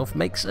worm itself,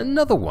 makes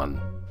another one.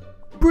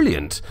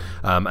 Brilliant!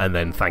 And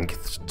then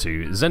thanks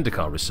to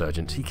Zendikar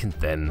Resurgent, he can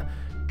then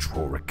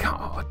draw a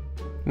card.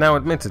 Now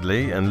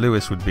admittedly, and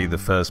Lewis would be the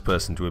first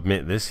person to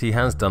admit this, he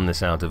has done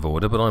this out of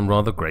order, but I'm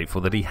rather grateful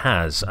that he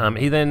has.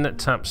 He then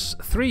taps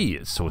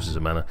 3 sources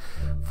of mana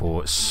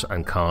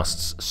and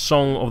casts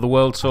Song of the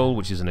World Soul,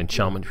 which is an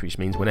enchantment, which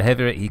means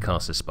whenever he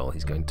casts a spell,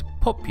 he's going to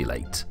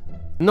populate.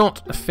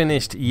 Not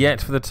finished yet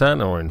for the turn,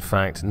 or in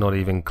fact, not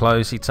even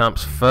close, he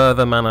taps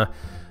further mana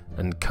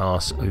and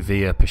casts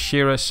Ovia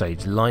Pashira,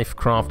 Sage Life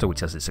Crafter,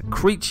 which as it's a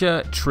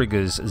creature,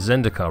 triggers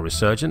Zendikar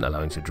Resurgent,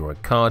 allowing to draw a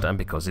card, and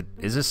because it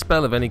is a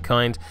spell of any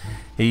kind,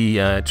 he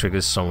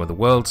triggers Song of the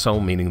World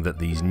Soul, meaning that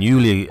these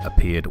newly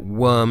appeared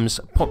worms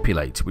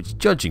populate, which,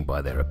 judging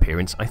by their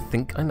appearance, I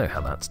think I know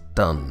how that's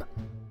done.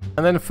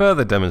 And then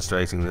further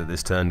demonstrating that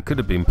this turn could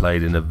have been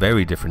played in a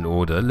very different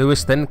order,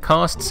 Lewis then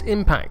casts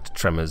Impact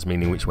Tremors,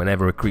 meaning which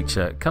whenever a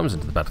creature comes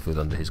into the battlefield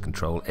under his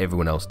control,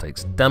 everyone else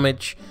takes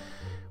damage,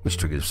 which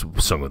triggers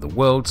Song of the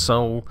World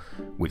Soul,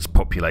 which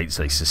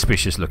populates a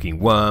suspicious looking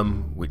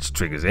worm, which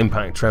triggers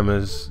Impact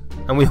Tremors,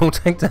 and we all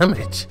take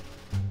damage.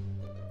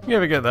 You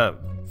ever get that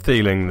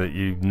feeling that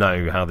you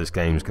know how this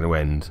game's going to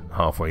end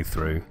halfway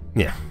through?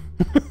 Yeah,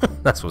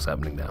 that's what's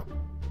happening now.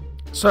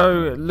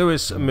 So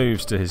Lewis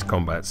moves to his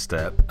combat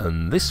step,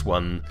 and this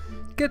one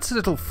gets a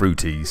little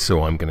fruity,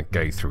 so I'm going to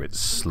go through it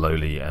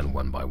slowly and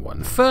one by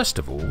one. First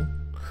of all,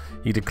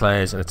 he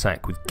declares an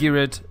attack with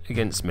Ghired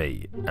against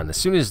me, and as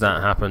soon as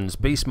that happens,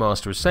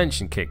 Beastmaster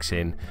Ascension kicks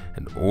in,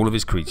 and all of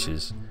his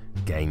creatures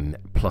gain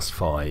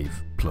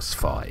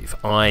 +5/+5.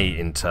 I,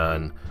 in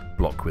turn,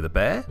 block with a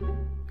bear,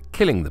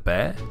 killing the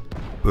bear.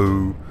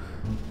 Boo.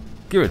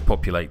 Ghired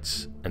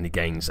populates, and he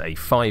gains a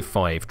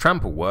 5/5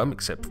 Trample Worm,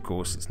 except of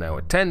course it's now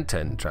a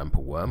 10/10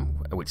 Trample Worm,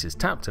 which is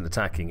tapped and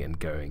attacking and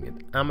going at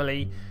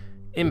Amelie.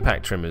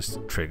 Impact Tremors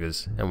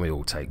triggers, and we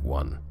all take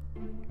 1.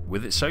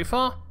 With it so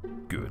far,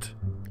 good.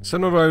 So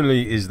not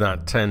only is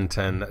that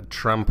 10/10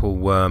 Trample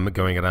Worm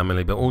going at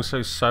Amelie, but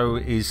also so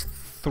is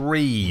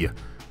 3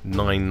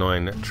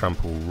 9/9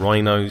 Trample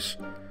Rhinos.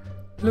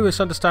 Lewis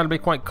understandably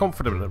quite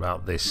confident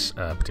about this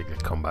particular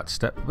combat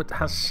step, but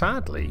has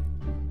sadly,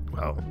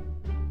 well,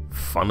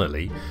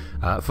 funnily,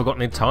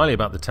 forgotten entirely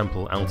about the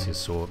Temple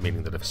Altiosaur,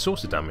 meaning that if a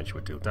source of damage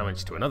would deal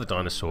damage to another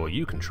dinosaur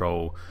you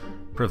control,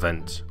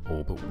 prevent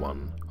all but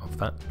 1 of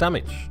that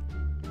damage.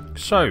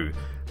 So,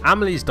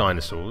 Amelie's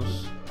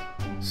dinosaurs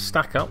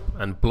stack up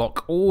and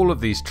block all of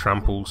these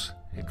tramples,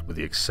 with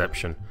the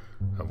exception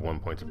of 1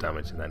 point of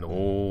damage, and then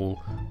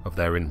all of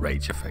their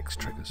Enrage effects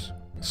triggers.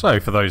 So,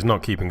 for those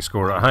not keeping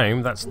score at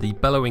home, that's the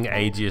Bellowing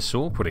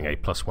Aegiosaur, putting a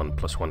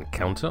 +1/+1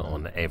 counter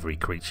on every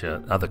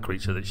other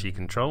creature that she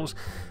controls.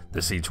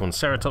 The Siege-1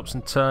 Ceratops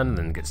in turn, and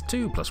then gets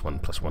 2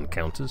 +1/+1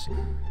 counters.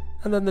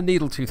 And then the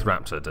Needletooth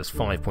Raptor does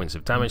 5 points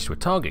of damage to a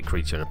target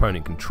creature an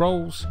opponent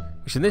controls,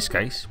 which in this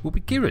case will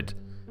be Ghired.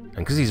 And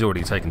because he's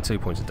already taken 2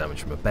 points of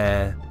damage from a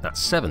bear, that's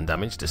 7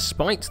 damage,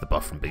 despite the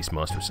buff from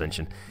Beastmaster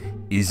Ascension,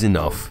 is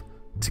enough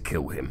to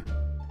kill him.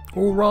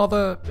 Or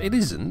rather, it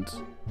isn't,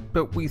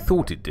 but we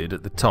thought it did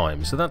at the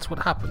time, so that's what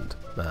happened.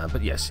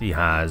 But yes, he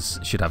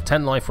should have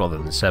 10 life rather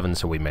than 7,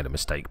 so we made a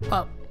mistake,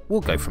 but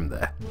we'll go from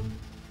there.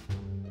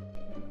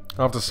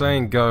 After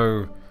saying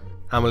go,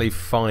 Amelie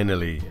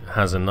finally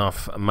has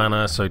enough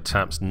mana, so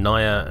taps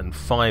Naya and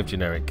 5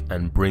 generic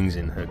and brings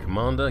in her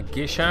commander,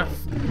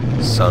 Gishath,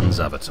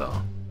 Sun's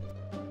Avatar.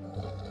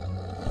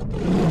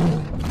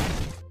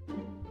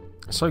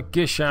 So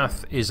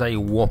Gishath is a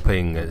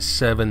whopping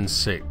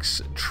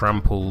 7/6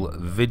 trample,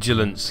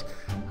 vigilance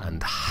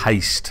and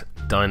haste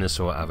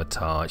dinosaur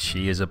avatar.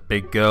 She is a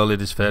big girl,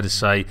 it is fair to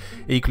say.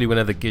 Equally,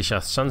 whenever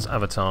Gishath Sun's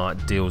avatar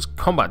deals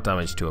combat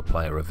damage to a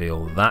player,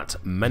 reveal that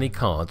many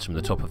cards from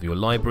the top of your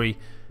library.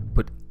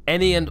 Put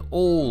any and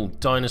all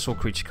dinosaur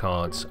creature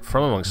cards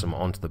from amongst them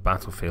onto the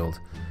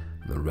battlefield,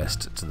 and the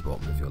rest to the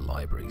bottom of your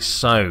library.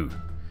 So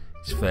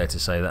it's fair to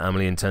say that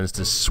Amelie intends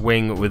to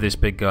swing with this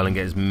big girl and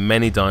get as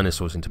many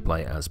dinosaurs into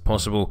play as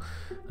possible,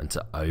 and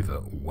to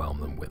overwhelm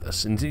them with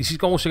us. And she's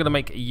also going to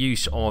make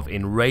use of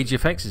enrage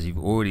effects, as you've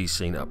already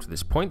seen up to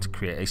this point, to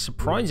create a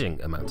surprising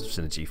amount of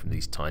synergy from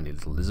these tiny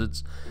little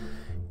lizards.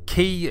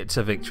 Key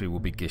to victory will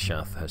be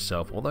Gishath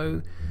herself,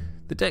 although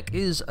the deck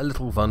is a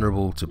little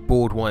vulnerable to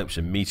board wipes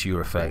and meteor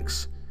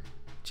effects,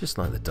 just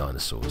like the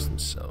dinosaurs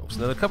themselves.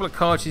 Now, a couple of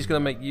cards she's going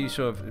to make use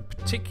of,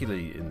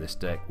 particularly in this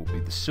deck, will be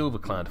the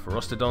Silver-clad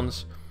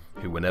Ferostodons,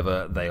 who,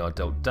 whenever they are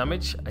dealt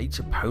damage, each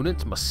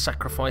opponent must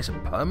sacrifice a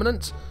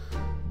permanent.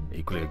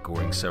 Equally, a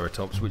Goring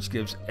Ceratops, which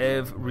gives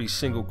every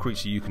single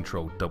creature you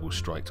control double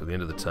strike till the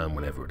end of the turn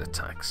whenever it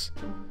attacks.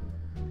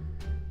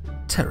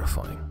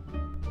 Terrifying.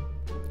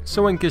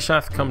 So when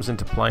Gishath comes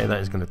into play, that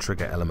is going to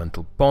trigger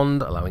Elemental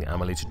Bond, allowing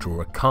Amelie to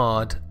draw a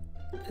card.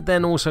 It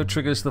then also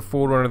triggers the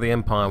Forerunner of the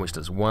Empire, which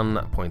does 1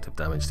 point of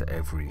damage to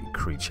every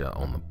creature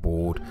on the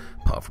board,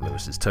 apart from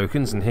Lewis's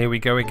tokens. And here we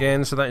go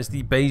again. So that is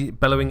the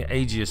Bellowing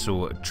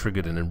Aegiosaur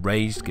triggered and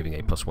enraged, giving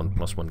a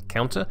 +1/+1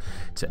 counter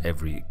to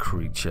every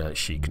creature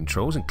she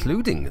controls,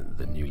 including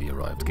the newly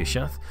arrived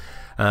Gishath.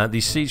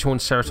 The Siegehorn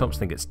Ceratops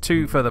then gets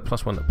 2 further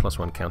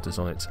 +1/+1 counters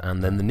on it,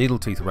 and then the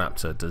Needletooth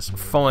Raptor does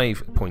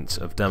 5 points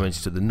of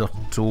damage to the not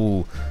at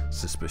all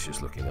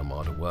suspicious looking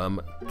Armada Worm,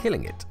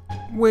 killing it.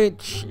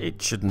 Which it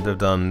shouldn't have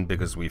done,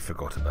 because we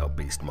forgot about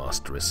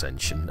Beastmaster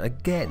Ascension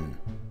again.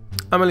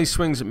 Amelie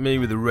swings at me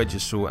with a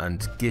Regisaur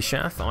and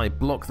Gishath. I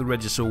block the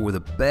Regisaur with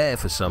a bear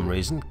for some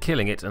reason,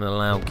 killing it, and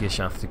allow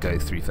Gishath to go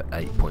through for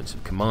 8 points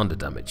of commander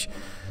damage.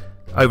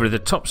 Over at the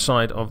top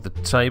side of the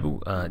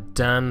table,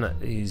 Dan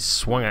is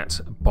swung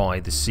at by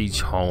the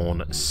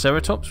Siegehorn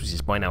Ceratops, which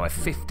is by now a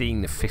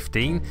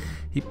 15/15.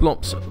 He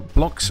blocks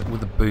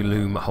with the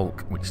Bloom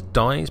Hulk, which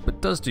dies,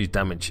 but does do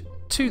damage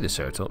to the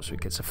Ceratops, so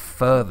it gets a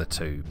further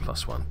 2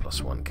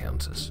 +1/+1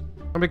 counters.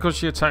 And because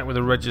she attacked with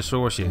a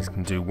Regisaur, she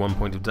can do 1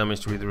 point of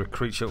damage to either a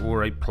creature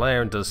or a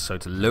player, and does so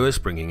to Lewis,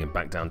 bringing him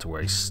back down to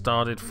where he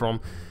started from.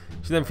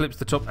 She then flips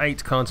the top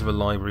 8 cards of her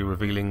library,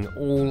 revealing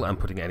all and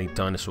putting any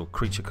dinosaur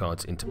creature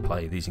cards into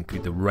play. These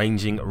include the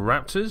Ranging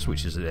Raptors,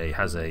 which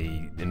has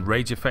a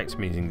enrage effect,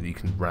 meaning that you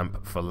can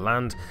ramp for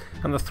land,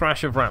 and the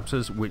Thrash of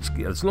Raptors, which,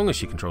 as long as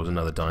she controls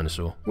another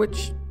dinosaur,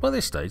 which by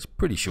this stage,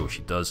 pretty sure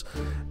she does,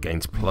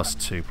 gains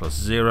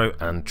 +2/+0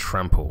 and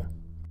trample.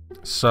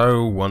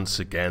 So, once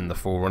again, the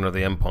Forerunner of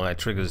the Empire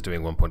triggers,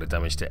 doing 1 point of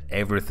damage to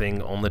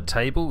everything on the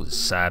table.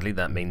 Sadly,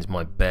 that means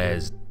my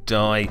bears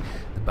die.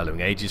 The Bellowing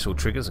Aegiosaur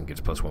triggers and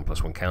gives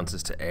 +1/+1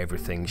 counters to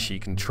everything she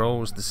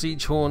controls. The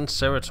Siegehorn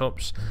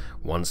Ceratops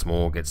once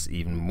more gets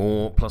even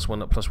more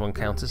 +1/+1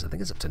 counters. I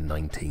think it's up to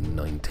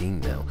 19/19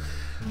 now.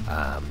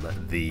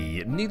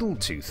 The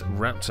Needletooth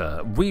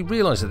Raptor. We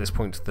realise at this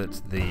point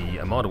that the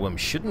Armada Worm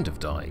shouldn't have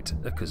died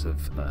because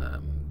of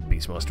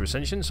Beastmaster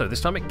Ascension, so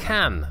this time it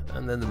can,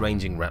 and then the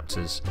Ranging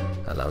Raptors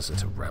allows her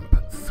to ramp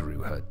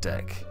through her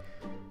deck.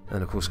 And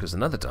then, of course, because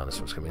another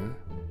dinosaur's come in,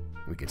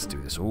 we get to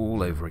do this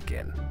all over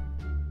again.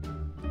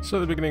 So at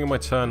the beginning of my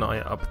turn,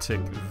 I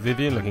uptick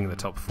Vivian, looking at the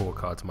top 4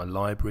 cards of my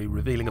library,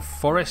 revealing a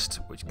Forest,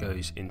 which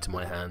goes into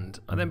my hand.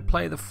 I then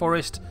play the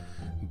Forest,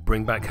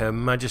 bring back Her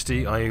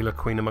Majesty, Ayula,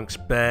 Queen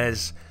amongst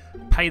Bears,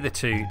 pay the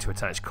 2 to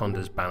attach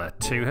Conda's Banner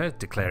to her,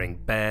 declaring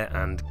bear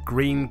and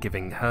green,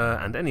 giving her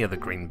and any other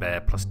green bear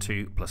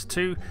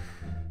 +2/+2.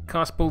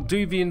 Cast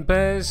Balduvian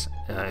Bears,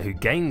 who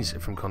gains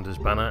from Conda's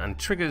Banner and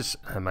triggers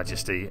Her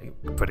Majesty,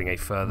 putting a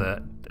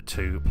further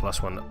 2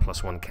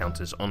 +1/+1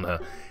 counters on her.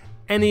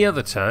 Any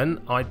other turn,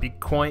 I'd be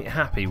quite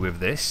happy with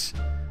this.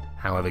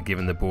 However,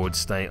 given the board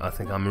state, I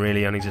think I'm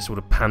really only just sort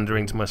of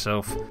pandering to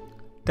myself.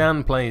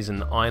 Dan plays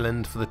an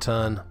island for the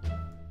turn.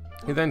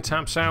 He then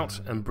taps out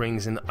and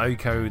brings in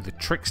Oko the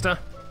Trickster,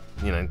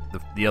 you know,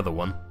 the other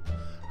one,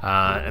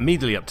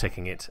 immediately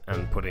upticking it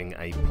and putting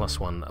a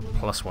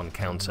 +1/+1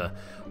 counter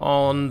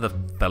on the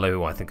fellow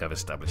who I think I've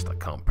established I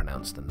can't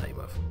pronounce the name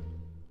of.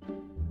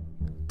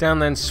 Dan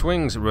then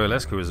swings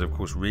Rurlesk, who is of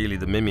course really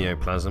the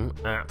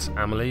Mimeoplasm, at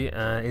Amelie,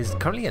 is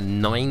currently a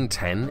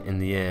 9/10 in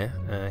the air.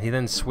 He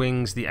then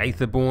swings the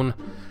Aetherborn,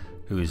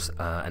 who is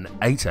an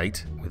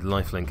 8/8 with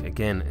lifelink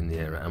again in the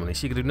air at Amelie.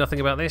 She can do nothing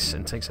about this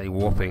and takes a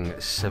whopping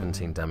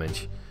 17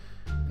 damage.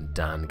 And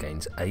Dan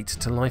gains 8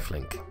 to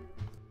lifelink.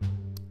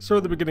 So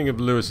at the beginning of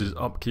Lewis's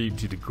upkeep,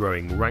 due to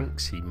growing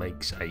ranks, he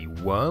makes a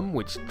worm,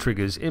 which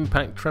triggers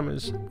impact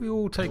tremors. We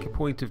all take a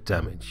point of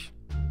damage.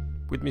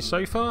 With me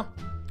so far?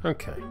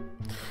 Okay.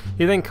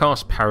 He then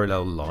casts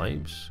Parallel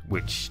Lives,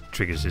 which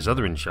triggers his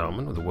other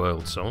enchantment with the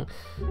World Song,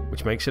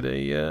 which makes it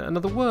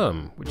another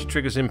worm, which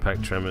triggers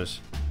impact tremors.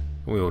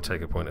 We all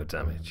take a point of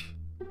damage.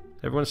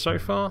 Everyone so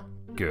far?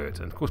 Good.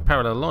 And of course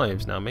Parallel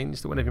Lives now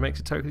means that whenever he makes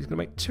a token he's going to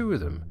make 2 of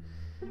them.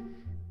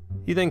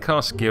 He then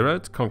casts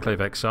Ghired,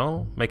 Conclave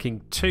Exile,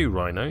 making 2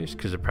 Rhinos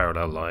because of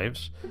Parallel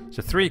Lives.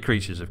 So 3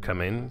 creatures have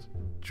come in,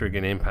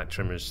 triggering Impact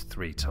Tremors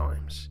 3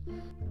 times.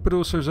 But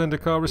also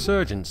Zendikar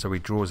Resurgence, so he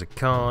draws a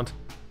card,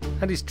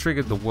 and he's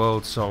triggered the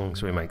World Song,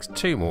 so he makes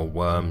 2 more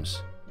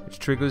Worms, which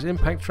triggers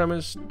Impact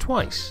Tremors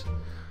twice.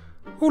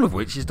 All of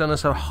which has done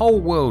us a whole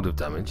world of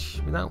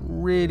damage without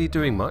really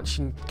doing much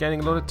and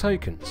gaining a lot of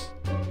tokens.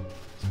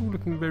 It's all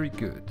looking very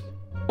good.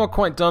 Not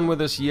quite done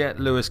with us yet,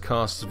 Lewis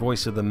casts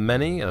Voice of the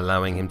Many,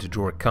 allowing him to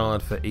draw a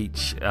card for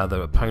each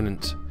other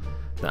opponent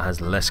that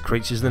has less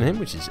creatures than him,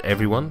 which is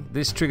everyone.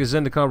 This triggers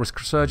Zendikar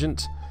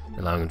Resurgent,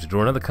 allowing him to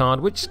draw another card,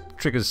 which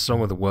triggers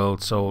Song of the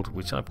World Sold,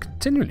 which I've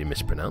continually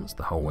mispronounced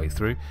the whole way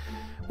through,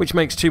 which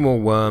makes 2 more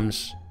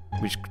Worms,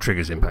 which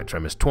triggers Impact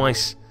Tremors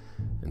twice,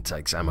 and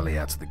takes Amelie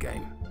out of the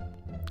game.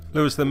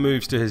 Lewis then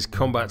moves to his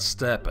combat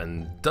step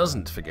and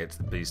doesn't forget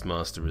the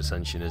Beastmaster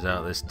Ascension is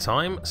out this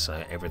time,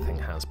 so everything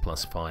has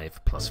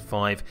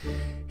 +5/+5.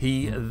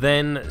 He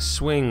then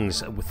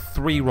swings with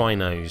 3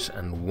 Rhinos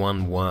and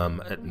 1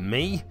 Worm at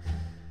me,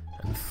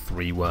 and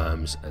 3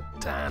 Worms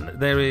at Dan.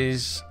 There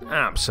is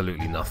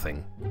absolutely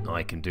nothing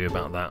I can do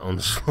about that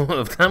onslaught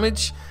of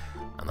damage,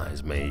 and that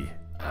is me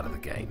out of the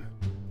game.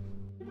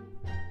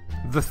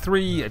 The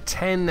 3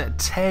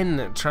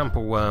 10/10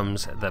 Trample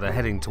Worms that are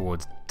heading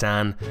towards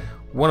Dan,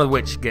 one of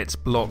which gets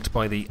blocked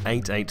by the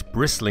 8/8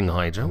 Bristling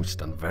Hydra, which has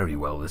done very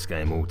well this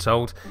game all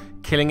told,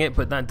 killing it,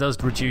 but that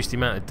does reduce the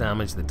amount of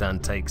damage that Dan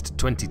takes to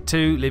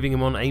 22, leaving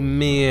him on a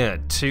mere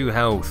 2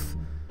 health,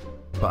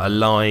 but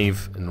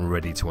alive and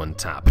ready to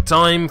untap.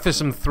 Time for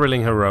some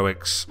thrilling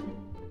heroics.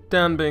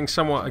 Dan, being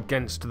somewhat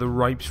against the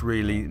ropes,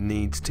 really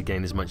needs to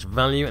gain as much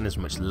value and as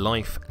much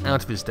life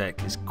out of his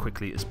deck as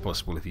quickly as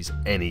possible if he's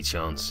any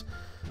chance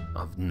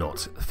of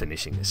not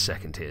finishing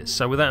second here.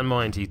 So with that in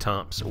mind, he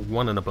taps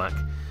 1 and a black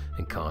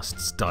and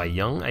casts Die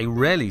Young, a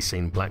rarely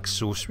seen black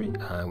sorcery,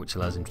 which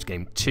allows him to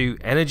gain 2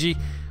 energy,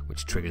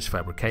 which triggers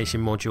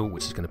Fabrication Module,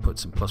 which is going to put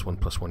some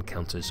 +1/+1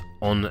 counters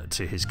on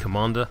to his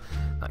commander.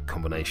 That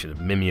combination of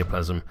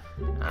Mimeoplasm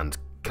and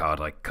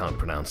card I can't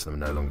pronounce, and I'm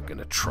no longer going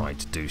to try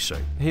to do so.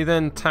 He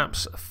then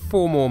taps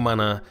 4 more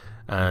mana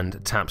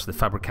and taps the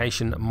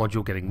Fabrication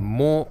Module, getting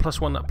more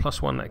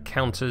 +1/+1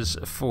 counters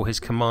for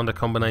his commander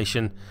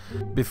combination,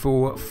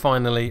 before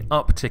finally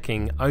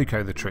upticking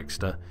Oko the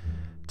Trickster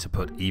to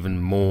put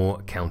even more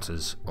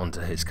counters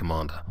onto his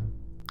commander.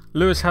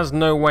 Lewis has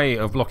no way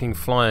of blocking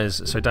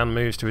flyers, so Dan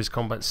moves to his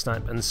combat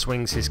step and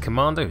swings his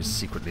commander, who's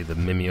secretly the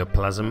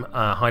Mimeoplasm,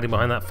 hiding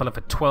behind that fella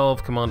for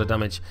 12 commander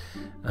damage,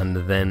 and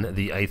then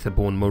the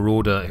Aetherborn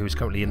Marauder, who is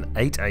currently an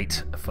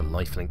 8/8 for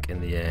lifelink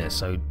in the air.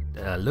 So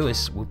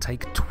Lewis will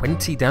take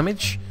 20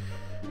 damage,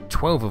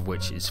 12 of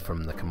which is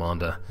from the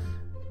commander,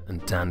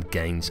 and Dan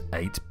gains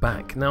 8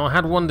 back. Now, I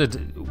had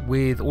wondered,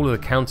 with all of the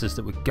counters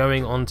that were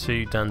going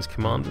onto Dan's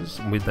commanders,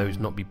 would those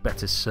not be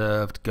better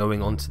served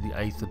going onto the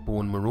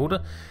Aetherborn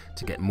Marauder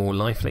to get more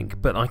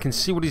lifelink? But I can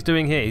see what he's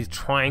doing here. He's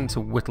trying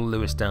to whittle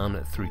Lewis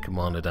down through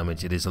commander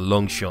damage. It is a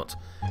long shot,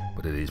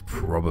 but it is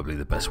probably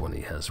the best one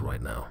he has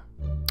right now.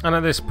 And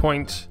at this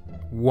point,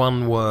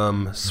 1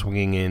 Worm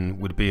swinging in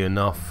would be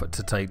enough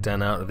to take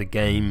Dan out of the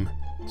game.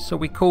 So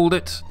we called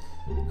it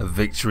a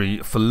victory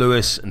for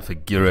Lewis and for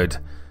Ghired,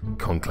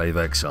 Conclave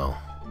Exile.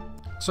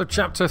 So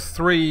chapter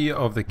 3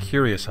 of the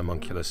Curious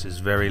Homunculus is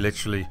very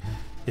literally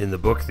in the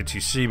book that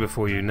you see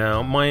before you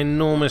now. My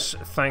enormous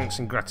thanks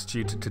and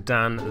gratitude to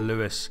Dan,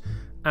 Lewis,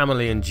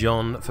 Amelie and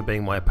John for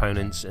being my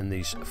opponents in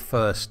these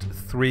first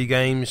 3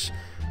 games.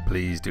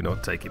 Please do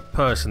not take it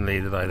personally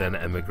that I then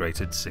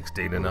emigrated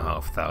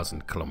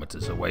 16,500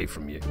 kilometers away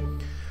from you.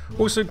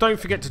 Also, don't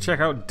forget to check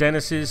out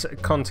Dennis's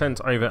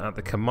content over at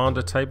the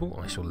Commander table.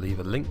 I shall leave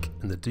a link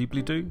in the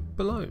doobly-doo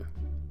below.